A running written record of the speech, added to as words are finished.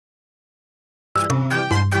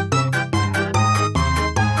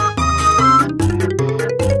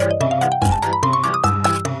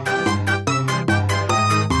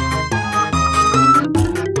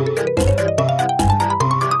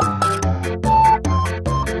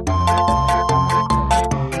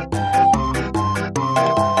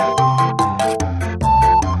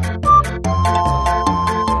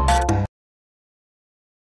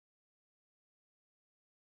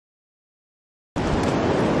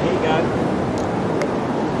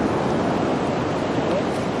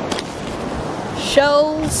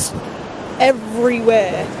Shells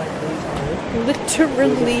everywhere.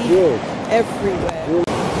 Literally everywhere.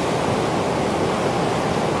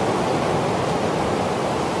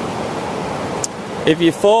 If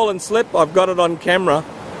you fall and slip, I've got it on camera.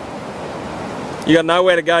 You got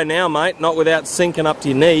nowhere to go now, mate, not without sinking up to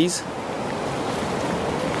your knees.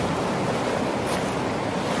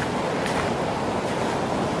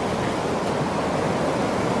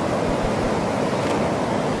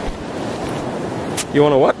 You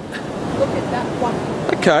want to what? Look at that one.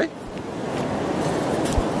 Okay.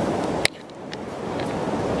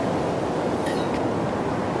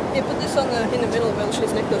 Yeah, put this on in the middle of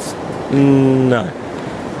Elsie's necklace. No.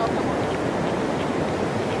 Oh, come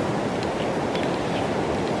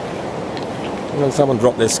on. When someone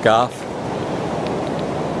drop their scarf.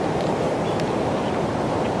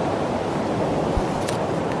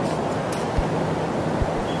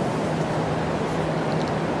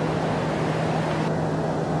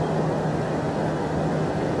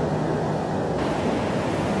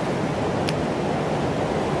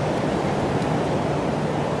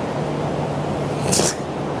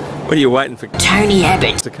 What are you waiting for? Tony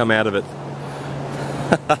Abbott To come out of it.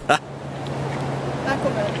 Back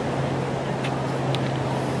on it.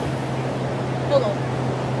 Hold on.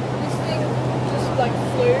 This thing just like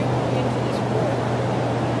flew into this wall.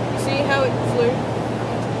 You see how it flew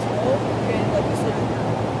into this wall? Okay, like this little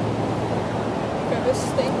crevice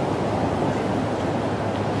thing.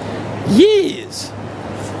 Years!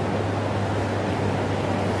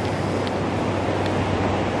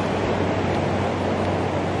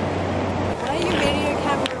 Why are you video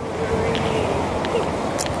camera recording me?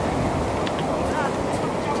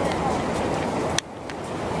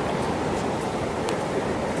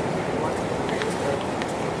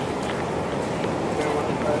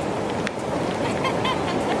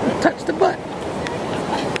 Touch the butt.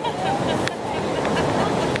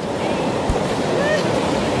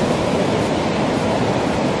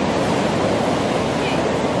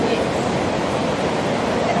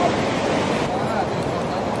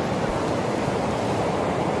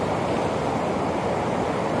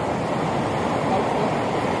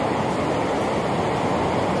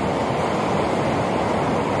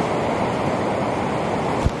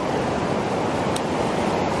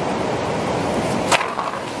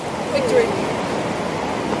 Victory.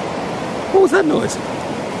 What was that noise?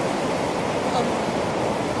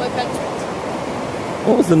 My pants ripped.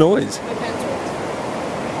 What was the noise? My pants ripped.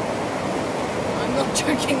 I'm not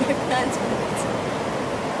joking, my pants ripped.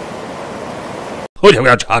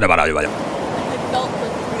 I felt the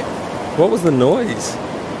rip. What was the noise? I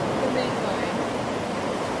mean, my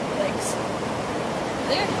legs. I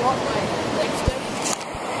think I got my legs dirty.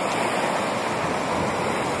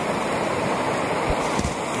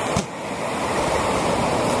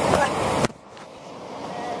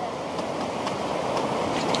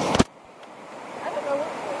 I don't know what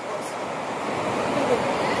it was.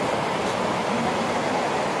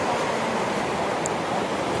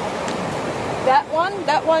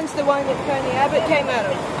 That one's the one that Tony Abbott came out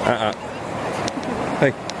of.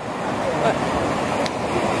 Hey. What?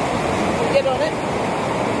 Get on it.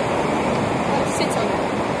 Sit on it.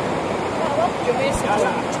 Do you want me to sit on it?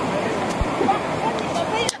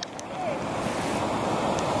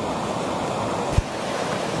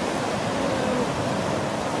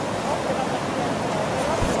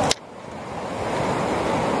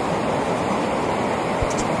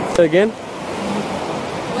 Say again?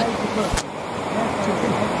 What?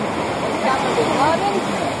 Osama bin Laden,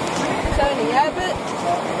 Tony Abbott.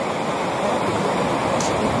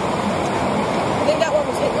 I think that one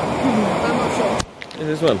was Hitler. I'm not sure. Yeah,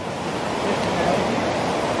 this one.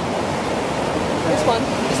 This one.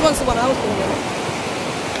 This one's the one I was thinking of.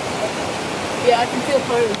 Yeah, I can feel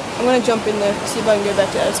home. I'm gonna jump in there, see if I can go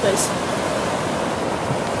back to outer space.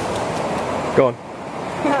 Go on.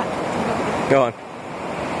 Go on.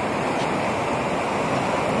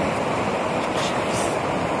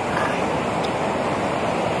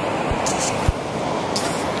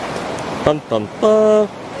 Dun dun dun.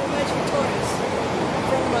 Magic toys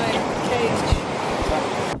from my cage.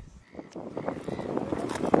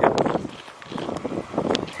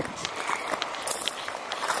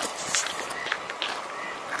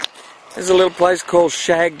 There's a little place called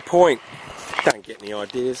Shag Point. Don't get any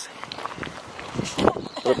ideas.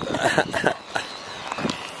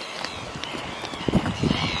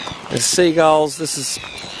 There's seagulls, this is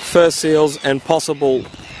fur seals and possible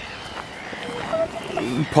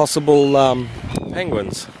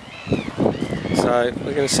penguins. So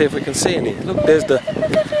we're going to see if we can see any. Look, there's the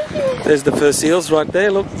fur seals right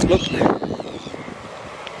there. Look.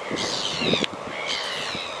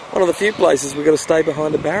 What one of the few places we've got to stay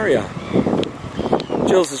behind a barrier.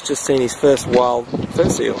 Jules has just seen his first wild fur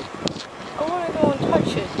seal. I want to go and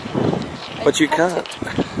touch it. But you can't.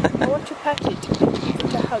 I want to pat it. Give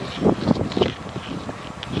it a hug.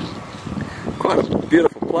 Quite a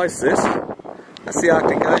beautiful place, this. That's the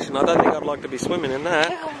Arctic Ocean. I don't think I'd like to be swimming in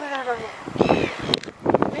that.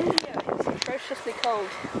 India is atrociously cold.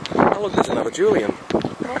 Oh look, there's another Julian.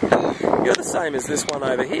 You're the same as this one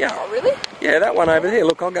over here. Oh, really? Yeah, that one over here.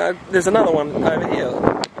 Look, I'll go. There's another one over here.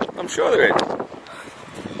 I'm sure there is.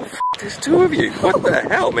 There's two of you. What the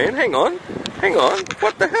hell, man? Hang on. Hang on.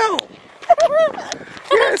 What the hell?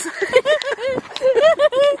 Yes.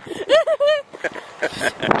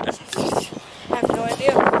 I have no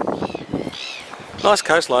idea. Nice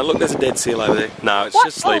coastline. Look, there's a dead seal over there. No, it's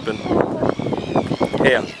just sleeping.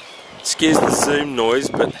 Here. Excuse the zoom noise,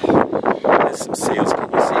 but there's some seals.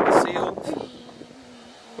 Can you see the seal?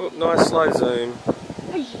 Oh, nice slow zoom.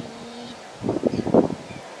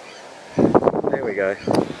 There we go.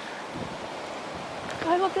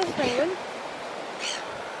 I love this penguin.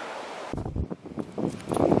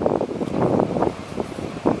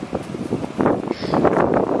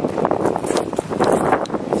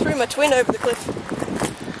 Threw my twin over the cliff.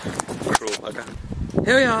 Cruel bugger.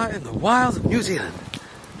 Here we are in the wilds of New Zealand,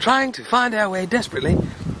 trying to find our way desperately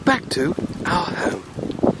back to our home.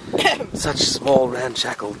 Such small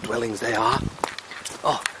ramshackle dwellings they are.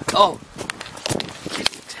 Oh, oh,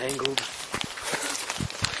 getting tangled.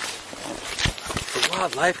 The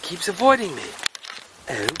wildlife keeps avoiding me.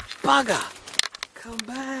 Oh, bugger, come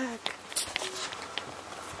back.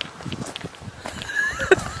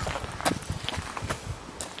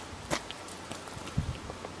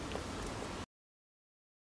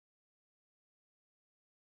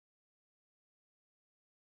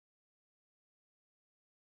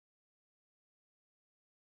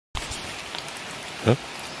 Huh?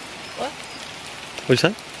 What? What'd you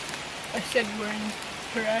say? I said we're in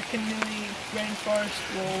Parakanui Rainforest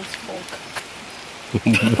Wolves Folk.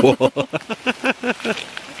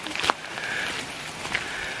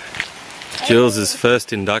 Jules'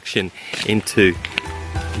 first induction into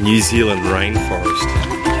New Zealand rainforest.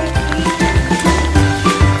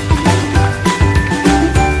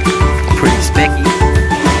 Pretty specky.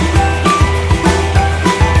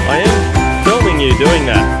 I am filming you doing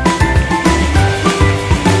that.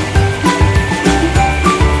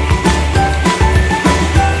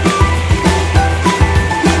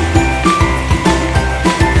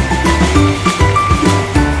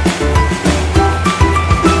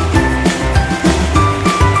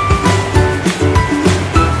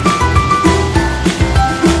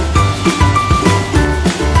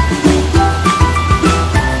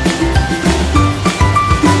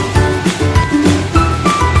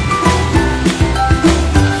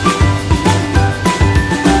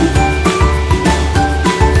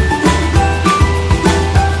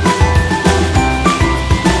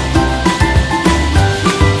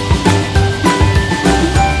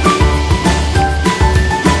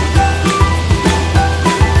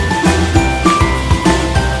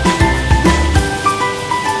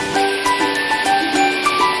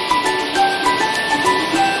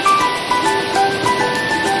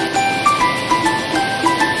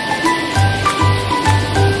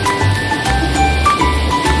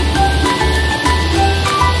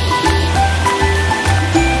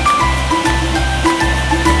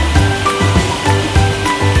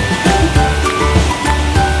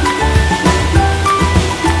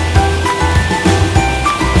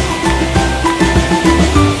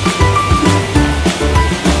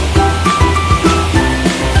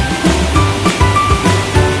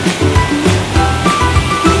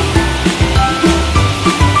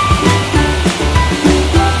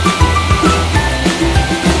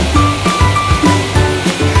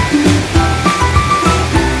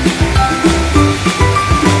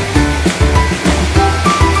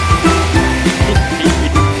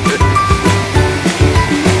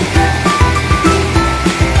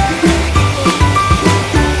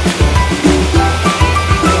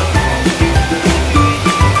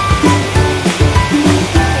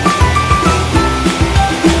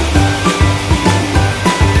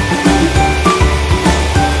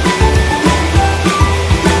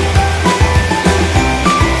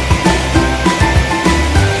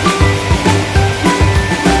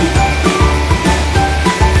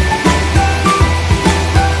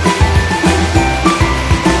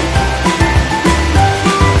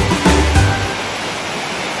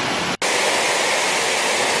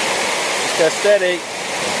 Go steady.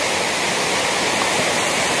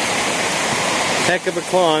 Heck of a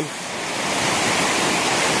climb.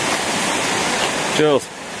 Jules,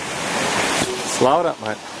 slow it up,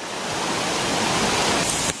 mate.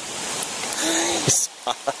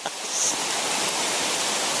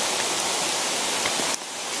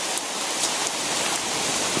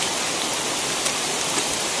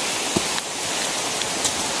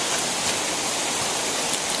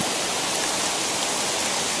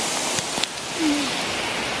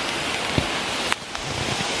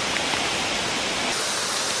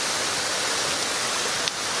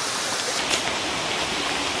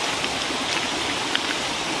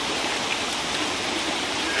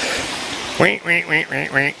 Wait, wait, wait,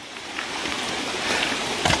 wait, wait.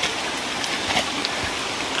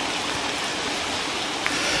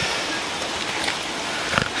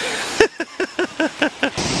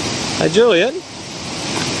 Hey, Julian.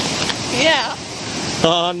 Yeah.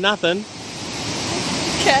 Oh, nothing.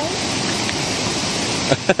 Okay.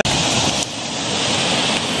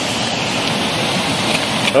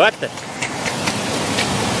 What the?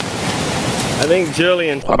 I think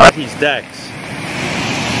Julian popped his decks.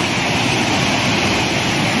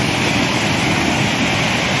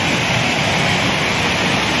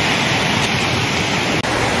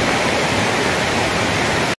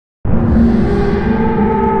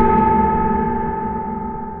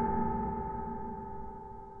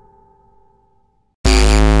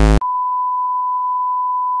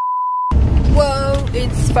 Whoa,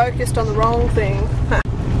 it's focused on the wrong thing.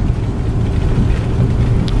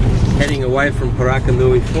 Heading away from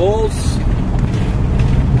Parakanui Falls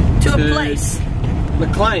To a place.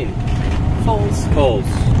 McLean Falls. Falls.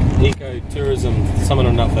 Eco-tourism, something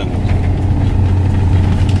or nothing.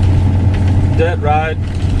 Dirt road,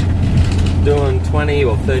 doing 20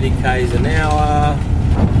 or 30 k's an hour,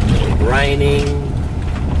 raining,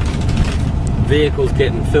 vehicles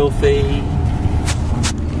getting filthy.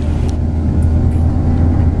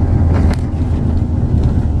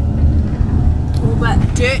 All that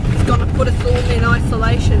dirt is going to put us all in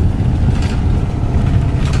isolation.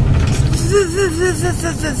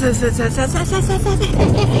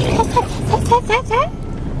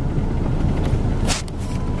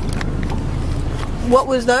 What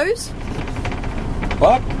was those?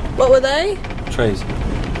 What? What were they? Trees.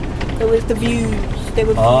 It was the views. They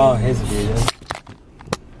were Oh, views. here's a view.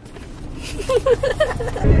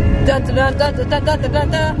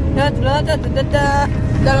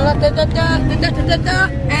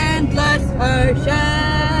 Endless ocean.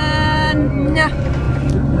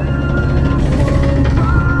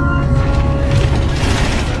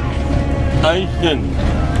 Ocean.